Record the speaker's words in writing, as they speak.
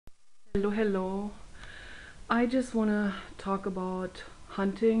Hello. I just want to talk about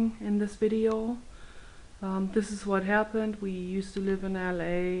hunting in this video. This is what happened. We used to live in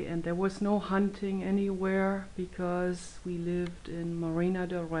LA and there was no hunting anywhere because we lived in Marina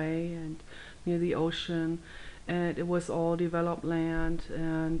del Rey and near the ocean, and it was all developed land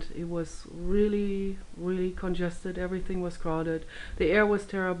and it was really congested. Everything was crowded. The air was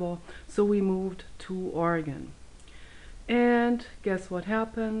terrible, so we moved to Oregon. And guess what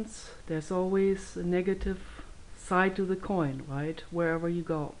happens? There's always a negative side to the coin, right? Wherever you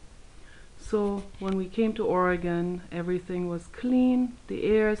go. So when we came to Oregon, everything was clean, the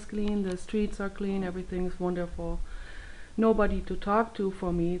air is clean, the streets are clean, everything is wonderful. Nobody to talk to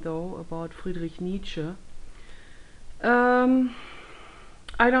for me though about Friedrich Nietzsche. I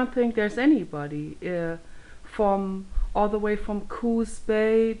don't think there's anybody from all the way from Coos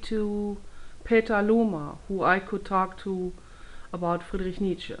Bay to Petaluma who I could talk to about Friedrich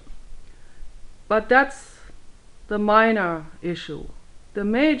Nietzsche. But that's the minor issue. The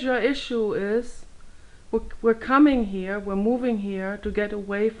major issue is we're coming here, we're moving here to get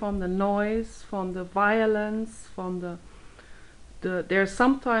away from the noise, from the violence, from the there's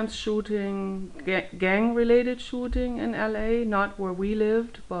sometimes shooting, gang-related shooting in LA, not where we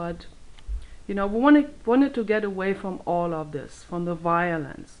lived, but you know, we wanted to get away from all of this, from the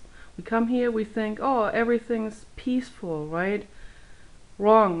violence. We come here, we think, oh, everything's peaceful, right?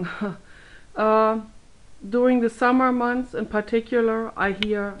 Wrong. During the summer months in particular, I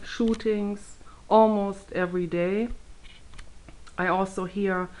hear shootings almost every day. I also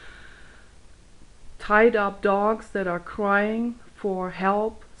hear tied up dogs that are crying for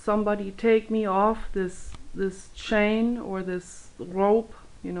help. Somebody take me off this chain or this rope.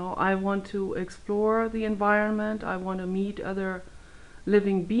 You know, I want to explore the environment. I want to meet other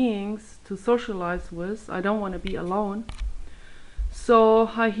living beings to socialize with. I don't want to be alone. So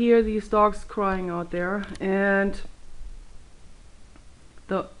I hear these dogs crying out there, and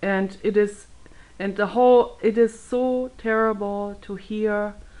it is so terrible to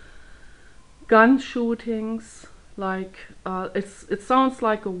hear gun shootings. Like it sounds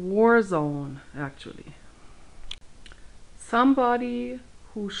like a war zone actually. Somebody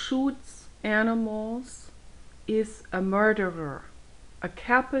who shoots animals is a murderer. A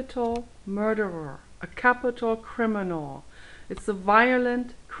capital murderer, a capital criminal. It's a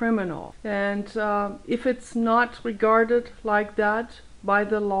violent criminal. And if it's not regarded like that by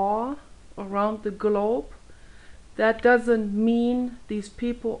the law around the globe, that doesn't mean these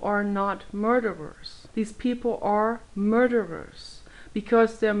people are not murderers. These people are murderers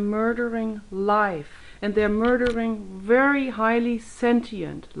because they're murdering life, and they're murdering very highly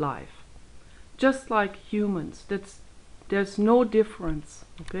sentient life, just like humans. There's no difference,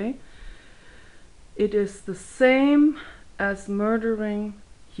 okay? It is the same as murdering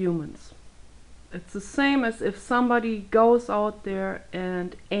humans. It's the same as if somebody goes out there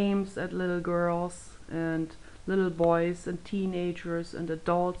and aims at little girls and little boys and teenagers and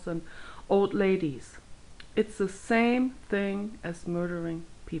adults and old ladies. It's the same thing as murdering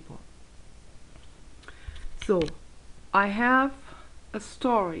people. So, I have a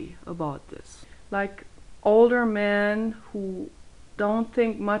story about this. Like older men who don't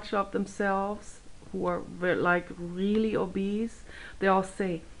think much of themselves, who are like really obese, they all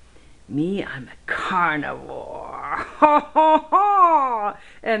say, me, I'm a carnivore.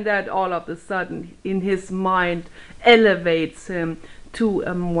 And that all of a sudden in his mind elevates him to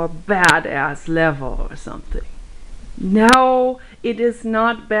a more badass level or something. No, it is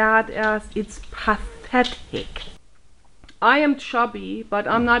not badass, it's pathetic. I am chubby, but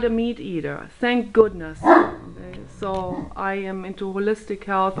I'm not a meat eater, thank goodness. Okay, so I am into holistic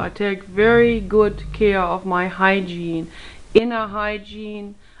health. I take very good care of my hygiene, inner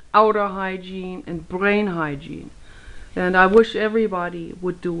hygiene, outer hygiene, and brain hygiene. And I wish everybody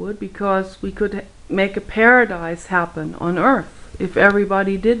would do it, because we could make a paradise happen on earth if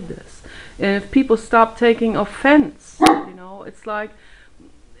everybody did this. And if people stop taking offense, you know, it's like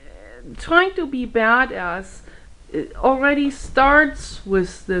trying to be badass. It already starts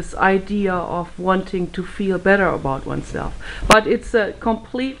with this idea of wanting to feel better about oneself, but it's a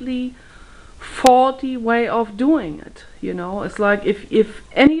completely faulty way of doing it. You know, it's like if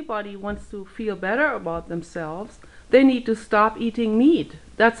anybody wants to feel better about themselves, they need to stop eating meat.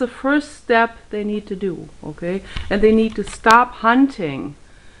 That's the first step they need to do, okay? And they need to stop hunting,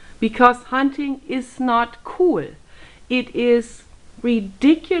 because hunting is not cool. It is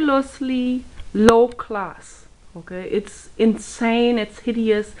ridiculously low class. Okay, it's insane, it's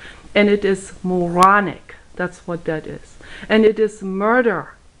hideous, and it is moronic. That's what that is. And it is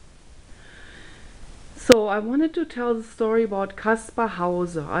murder. So I wanted to tell the story about Kaspar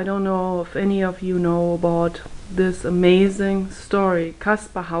Hauser. I don't know if any of you know about this amazing story,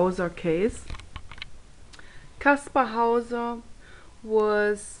 Kaspar Hauser case. Kaspar Hauser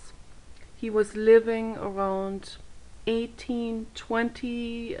was living around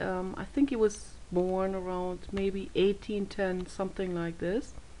 1820. I think he was born around maybe 1810, something like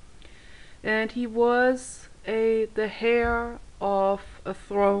this. And he was the heir of a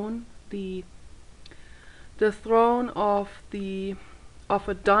throne, the throne of a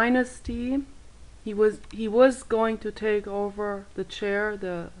dynasty. He was going to take over the chair,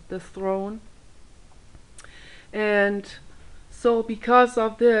 the throne. And so because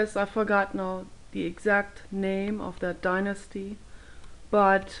of this, I forgot now the exact name of that dynasty,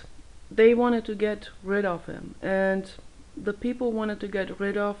 but they wanted to get rid of him, and the people wanted to get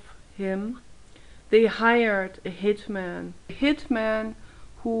rid of him. They hired a hitman. A hitman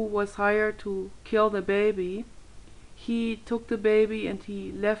who was hired to kill the baby. He took the baby and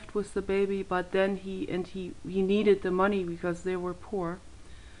he left with the baby, but then he needed the money because they were poor.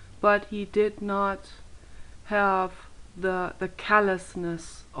 But he did not have the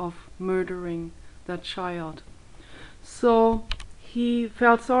callousness of murdering that child. So he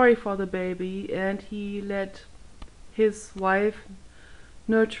felt sorry for the baby, and he let his wife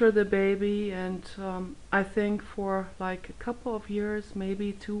nurture the baby, and I think for like a couple of years,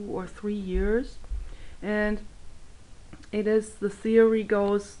 maybe 2 or 3 years. And the theory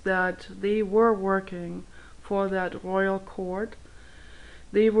goes that they were working for that royal court.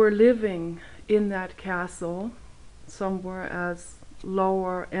 They were living in that castle somewhere as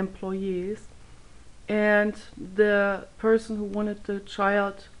lower employees, and the person who wanted the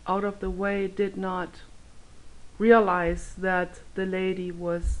child out of the way did not realize that the lady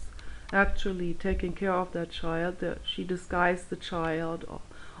was actually taking care of that child. She disguised the child,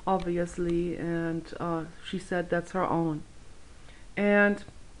 obviously, and she said that's her own. And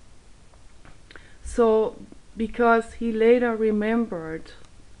so because he later remembered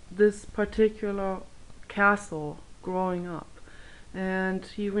this particular castle growing up, and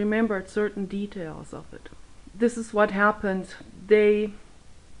he remembered certain details of it. This is what happened. They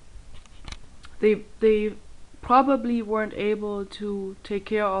probably weren't able to take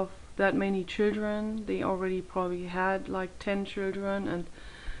care of that many children. They already probably had like 10 children, and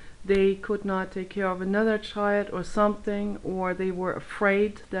they could not take care of another child or something, or they were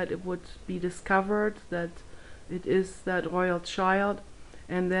afraid that it would be discovered that it is that royal child,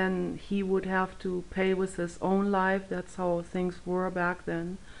 and then he would have to pay with his own life. That's how things were back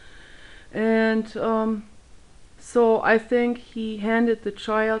then. And so I think he handed the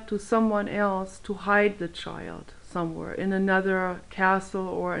child to someone else to hide the child somewhere in another castle,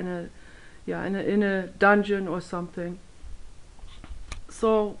 or in a dungeon or something.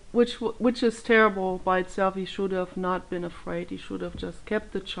 So which is terrible by itself. He should have not been afraid. He should have just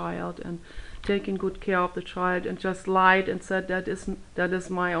kept the child and taken good care of the child, and just lied and said that is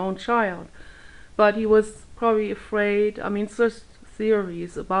my own child. But he was probably afraid. I mean, there's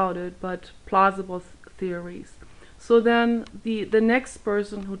theories about it, but plausible theories. So then the next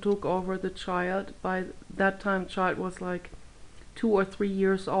person who took over the child, by that time child was like 2 or 3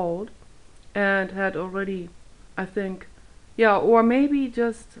 years old, and had already, I think, or maybe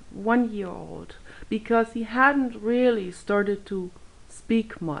just 1 year old, because he hadn't really started to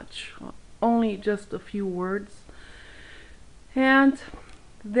speak much, only just a few words. And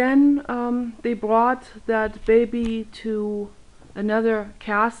then they brought that baby to another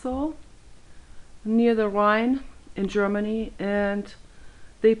castle near the Rhine in Germany, and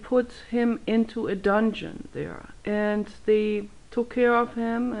they put him into a dungeon there, and they took care of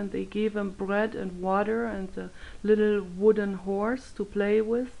him, and they gave him bread and water and a little wooden horse to play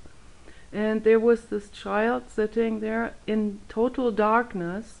with. And there was this child sitting there in total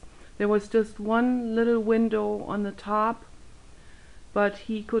darkness. There was just one little window on the top, but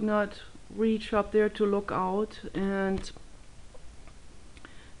he could not reach up there to look out, and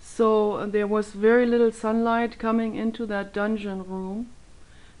so there was very little sunlight coming into that dungeon room.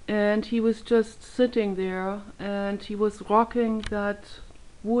 And he was just sitting there, and he was rocking that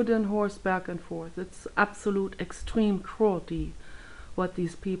wooden horse back and forth. It's absolute extreme cruelty what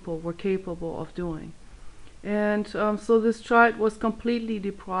these people were capable of doing. And so this child was completely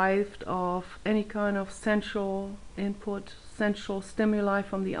deprived of any kind of sensual input, sensual stimuli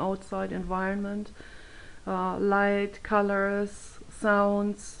from the outside environment, light, colors,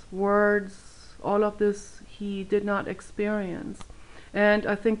 sounds, words, all of this he did not experience. And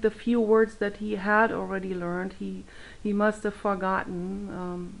I think the few words that he had already learned, he must have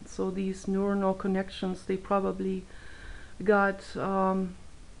forgotten. So these neuronal connections, they probably got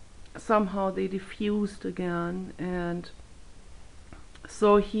somehow they diffused again, and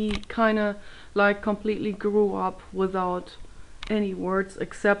so he kind of like completely grew up without any words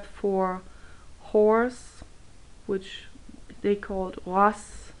except for horse, which they called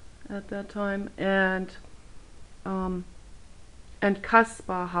Ross at that time, and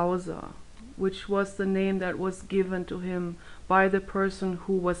Kaspar Hauser, which was the name that was given to him by the person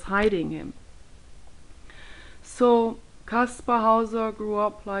who was hiding him. So Kaspar Hauser grew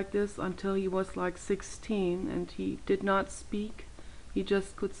up like this until he was like 16, and he did not speak. He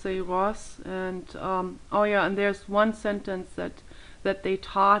just could say Ross, and oh yeah, and there's one sentence that they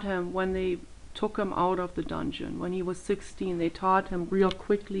taught him when they took him out of the dungeon. When he was 16, they taught him real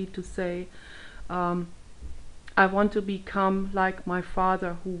quickly to say, I want to become like my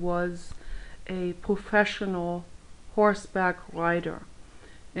father, who was a professional horseback rider.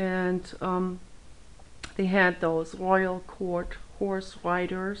 And they had those royal court horse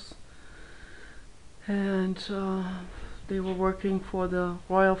riders, and they were working for the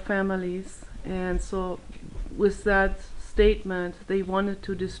royal families. And so with that statement, they wanted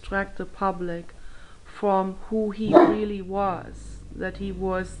to distract the public from who he really was, that he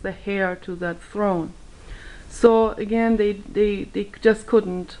was the heir to that throne. So again, they just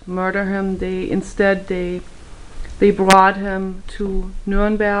couldn't murder him. Instead they brought him to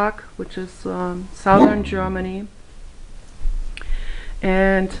Nuremberg, which is southern Germany,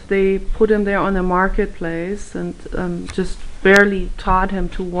 and they put him there on the marketplace, and just barely taught him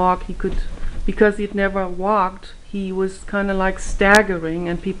to walk. He could, because he'd never walked, he was kind of like staggering,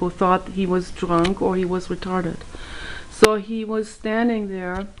 and people thought he was drunk or he was retarded. So he was standing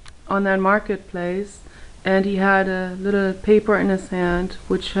there on that marketplace, and he had a little paper in his hand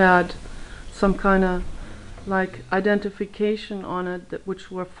which had some kind of like identification on it, which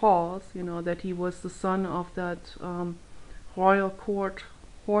were false, that he was the son of that royal court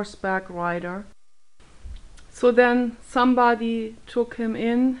horseback rider. So then somebody took him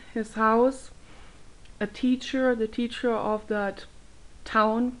in his house, the teacher of that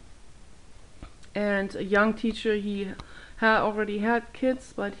town, and a young teacher. He already had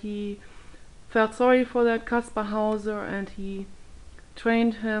kids, but he felt sorry for that Kaspar Hauser, and he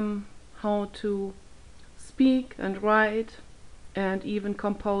trained him how to speak and write and even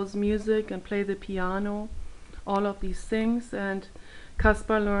compose music and play the piano, all of these things. And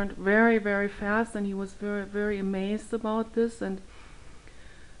Kaspar learned very, very fast, and he was very, very amazed about this. And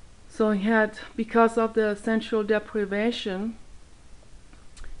so he had, because of the sensual deprivation,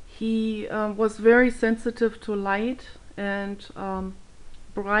 he was very sensitive to light and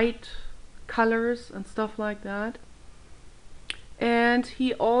bright colors and stuff like that. And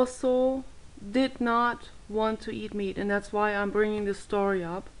he also did not want to eat meat, and that's why I'm bringing this story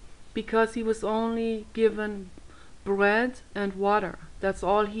up, because he was only given bread and water. That's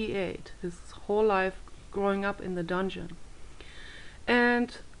all he ate his whole life growing up in the dungeon.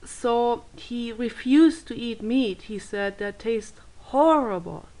 And so he refused to eat meat. He said, that tastes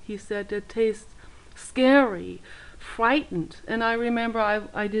horrible. He said, that tastes scary, frightened. And I remember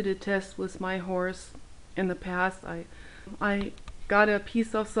I did a test with my horse in the past. I got a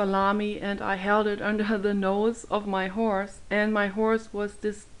piece of salami and I held it under the nose of my horse, and my horse was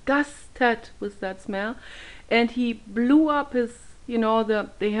disgusted with that smell, and he blew up his,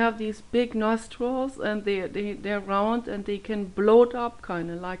 they have these big nostrils, and they're round, and they can bloat up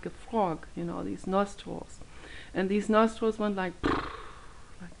kind of like a frog, these nostrils, and these nostrils went like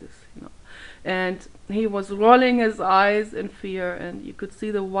this, and he was rolling his eyes in fear, and you could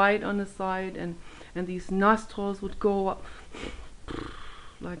see the white on the side, and these nostrils would go up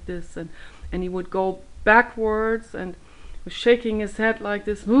like this, and he would go backwards and was shaking his head like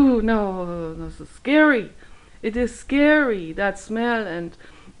this. Ooh, no, this is scary. It is scary, that smell, and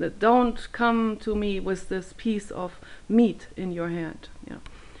don't come to me with this piece of meat in your hand.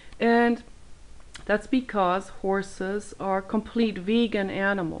 And that's because horses are complete vegan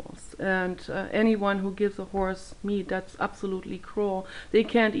animals, and anyone who gives a horse meat, that's absolutely cruel. They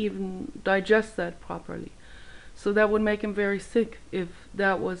can't even digest that properly. So that would make him very sick if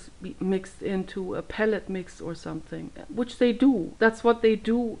that was mixed into a pellet mix or something, which they do. That's what they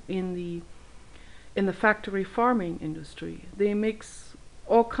do in the factory farming industry. They mix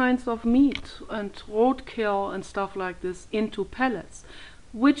all kinds of meat and roadkill and stuff like this into pellets,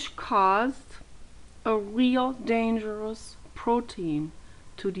 which caused a real dangerous protein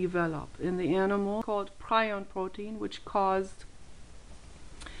to develop in the animal called prion protein, which caused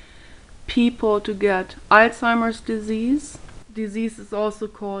people to get Alzheimer's disease. Disease is also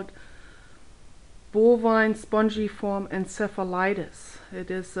called bovine spongiform encephalitis. It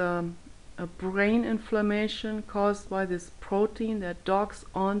is a a brain inflammation caused by this protein that docks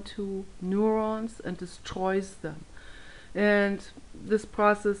onto neurons and destroys them. And this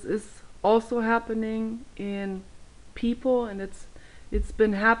process is also happening in people, and it's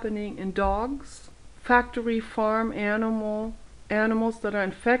been happening in dogs. Factory farm animals that are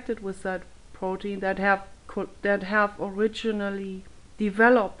infected with that protein, that have originally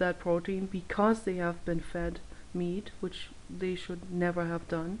developed that protein because they have been fed meat, which they should never have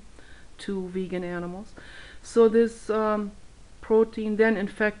done to vegan animals. So this protein then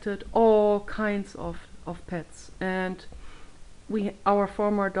infected all kinds of pets. And our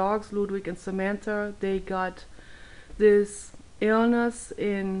former dogs, Ludwig and Samantha, they got this illness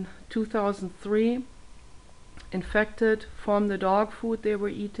in 2003, infected from the dog food they were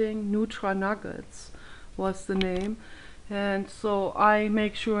eating. Nutra Nuggets was the name. And so I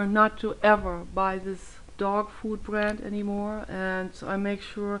make sure not to ever buy this dog food brand anymore, and I make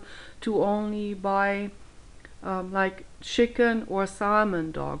sure to only buy like chicken or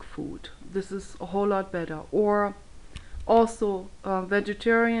salmon dog food. This is a whole lot better. Or also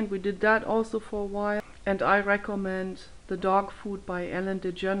vegetarian, we did that also for a while, and I recommend the dog food by Ellen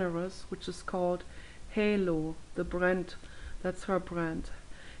DeGeneres, which is called Halo, the brand, that's her brand.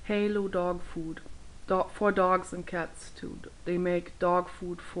 Halo dog food, for dogs and cats too. They make pet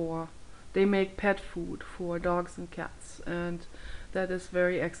food for dogs and cats, and that is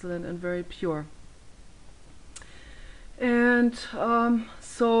very excellent and very pure. And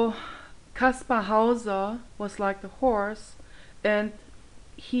so Kaspar Hauser was like the horse, and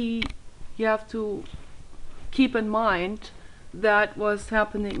you have to keep in mind that was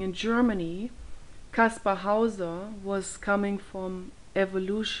happening in Germany. Kaspar Hauser was coming from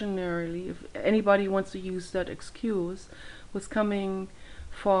evolutionarily, if anybody wants to use that excuse, was coming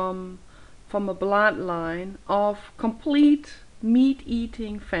from a bloodline of complete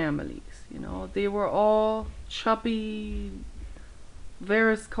meat-eating families. You know, they were all chubby,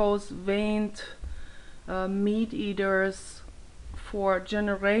 varicose-veined meat eaters for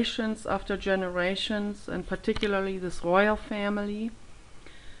generations after generations, and particularly this royal family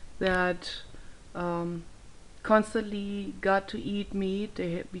that constantly got to eat meat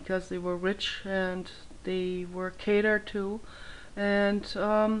because they were rich and they were catered to. And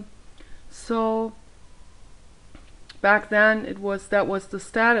so back then that was the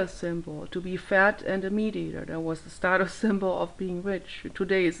status symbol, to be fat and a meat eater. That was the status symbol of being rich.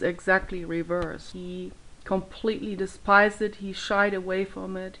 Today is exactly reverse. He completely despised it. He shied away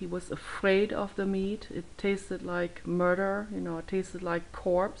from it. He was afraid of the meat. It tasted like murder, you know, it tasted like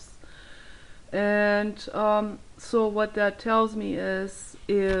corpse. And so what that tells me is,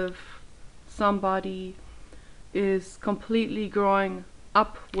 if somebody is completely growing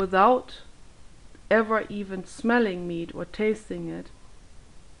up without ever even smelling meat or tasting it,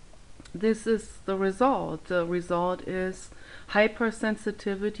 this is the result. The result is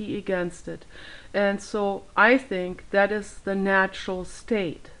hypersensitivity against it. And so I think that is the natural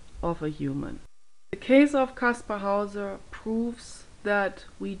state of a human. The case of Kaspar Hauser proves that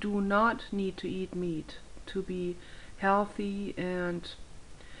we do not need to eat meat to be healthy. And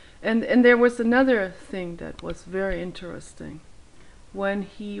there was another thing that was very interesting. When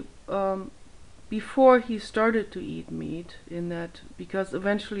he before he started to eat meat, in that, because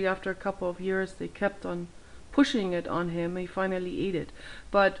eventually after a couple of years they kept on pushing it on him, he finally ate it.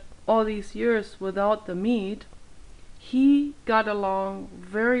 But all these years without the meat, he got along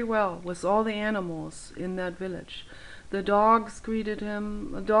very well with all the animals in that village. The dogs greeted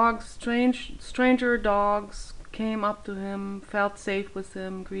him. Stranger dogs came up to him, felt safe with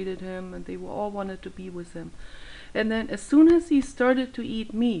him, greeted him, and they all wanted to be with him. And then as soon as he started to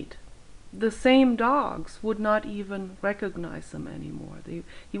eat meat, the same dogs would not even recognize him anymore.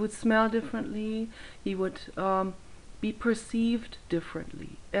 He would smell differently. He would be perceived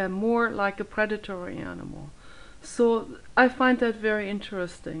differently, and more like a predatory animal. So I find that very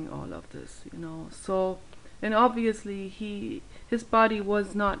interesting, all of this, you know. So, and obviously his body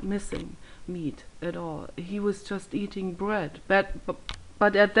was not missing meat at all. He was just eating bread. But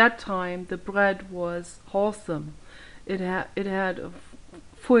at that time the bread was wholesome. It had a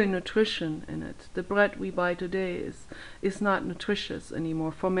full nutrition in it. The bread we buy today is not nutritious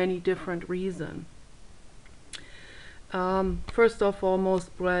anymore for many different reasons. First of all,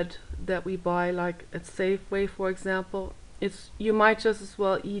 most bread that we buy, like at Safeway for example, you might just as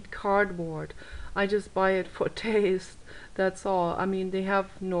well eat cardboard. I just buy it for taste, that's all. I mean, they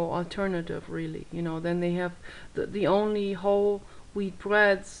have no alternative really, you know. Then they have the only whole wheat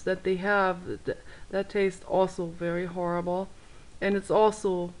breads that they have that taste also very horrible, and it's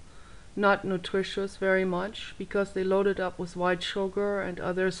also not nutritious very much because they load it up with white sugar and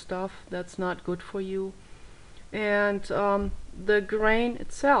other stuff that's not good for you. And the grain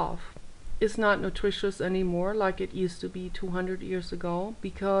itself is not nutritious anymore like it used to be 200 years ago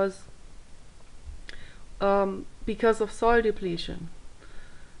because of soil depletion,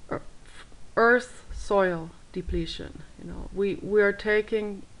 earth soil depletion. We are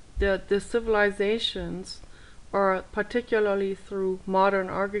taking the civilizations, or particularly through modern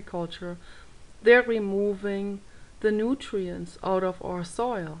agriculture, they're removing the nutrients out of our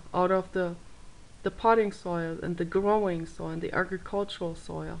soil, out of the potting soil and the growing soil and the agricultural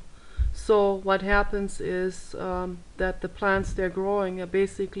soil. So what happens is that the plants they're growing are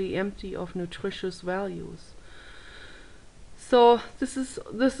basically empty of nutritious values. So this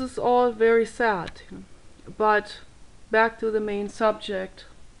is all very sad. But back to the main subject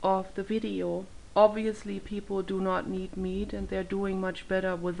of the video. Obviously people do not need meat, and they're doing much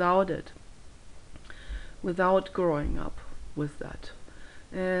better without it, without growing up with that.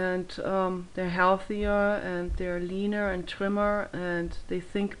 And they're healthier, and they're leaner and trimmer, and they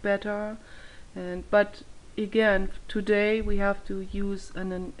think better. But again, today we have to use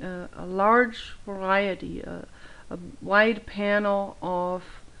a large variety, a wide panel of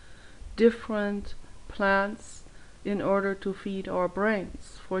different plants in order to feed our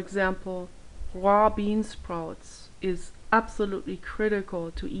brains. For example, raw bean sprouts is absolutely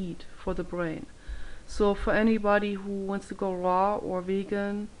critical to eat for the brain. So for anybody who wants to go raw or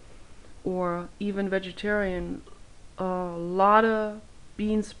vegan or even vegetarian, a lot of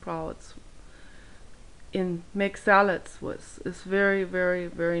bean sprouts make salads with is very, very,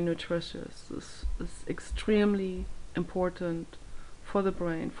 very nutritious. This is extremely important for the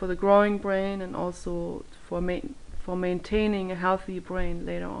brain, for the growing brain, and also for maintaining a healthy brain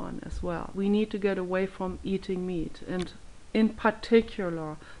later on as well. We need to get away from eating meat, and in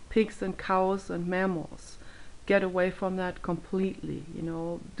particular pigs and cows and mammals. Get away from that completely.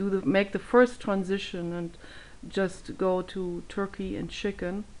 Make the first transition and just go to turkey and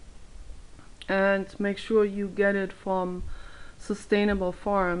chicken, and make sure you get it from sustainable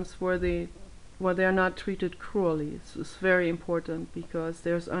farms where they're not treated cruelly. It's very important, because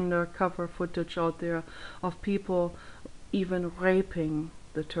there's undercover footage out there of people even raping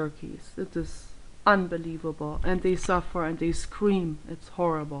the turkeys. It is unbelievable, and they suffer and they scream. It's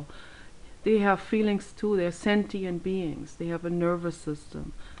horrible. They have feelings too. They're sentient beings. They have a nervous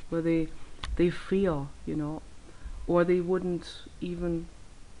system where they feel, or they wouldn't even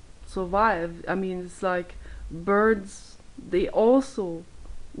survive. I mean, it's like birds, they also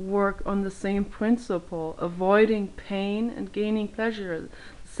work on the same principle, avoiding pain and gaining pleasure,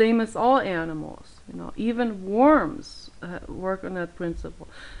 same as all animals. Even worms work on that principle.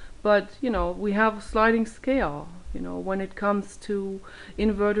 But we have a sliding scale. When it comes to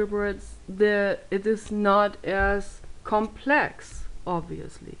invertebrates, it is not as complex,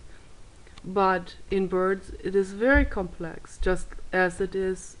 obviously. But in birds, it is very complex, just as it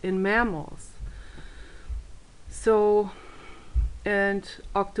is in mammals. So, and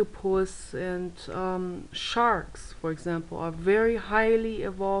octopus and sharks, for example, are very highly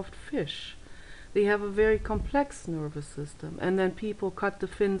evolved fish. They have a very complex nervous system, and then people cut the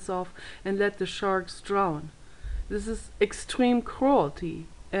fins off and let the sharks drown. This is extreme cruelty,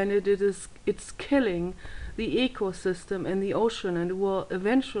 and it's killing the ecosystem in the ocean, and it will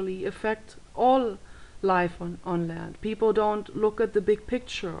eventually affect all life on land. People don't look at the big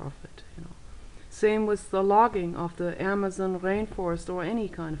picture of it. Same with the logging of the Amazon rainforest or any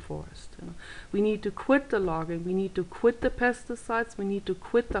kind of forest. We need to quit the logging. We need to quit the pesticides. We need to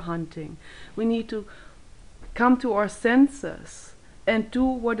quit the hunting. We need to come to our senses and do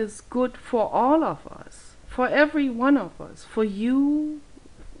what is good for all of us, for every one of us, for you,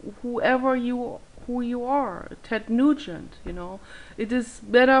 who you are. Ted Nugent, it is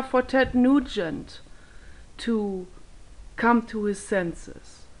better for Ted Nugent to come to his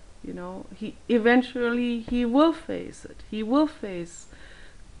senses. He eventually will face it. He will face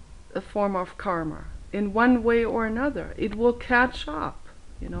a form of karma in one way or another. It will catch up.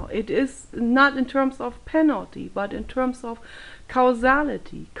 It is not in terms of penalty, but in terms of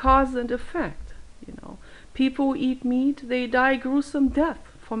causality, cause and effect. People who eat meat, they die gruesome death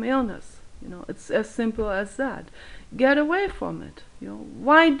from illness. It's as simple as that. Get away from it.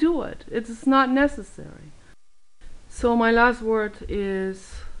 Why do it? It is not necessary. So my last word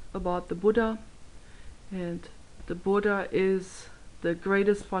is about the Buddha, and the Buddha is the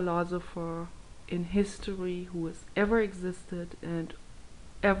greatest philosopher in history who has ever existed and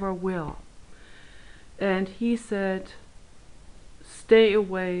ever will. And he said, stay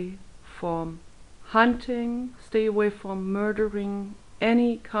away from hunting, stay away from murdering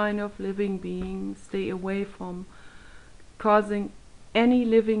any kind of living being, stay away from causing any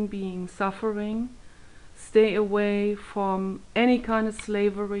living being suffering, stay away from any kind of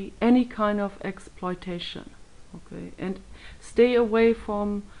slavery, any kind of exploitation, okay, and stay away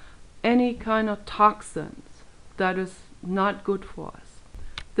from any kind of toxins that is not good for us.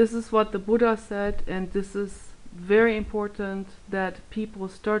 This is what the Buddha said, and this is very important that people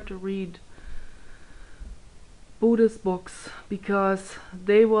start to read Buddhist books, because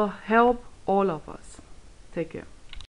they will help all of us. Take care.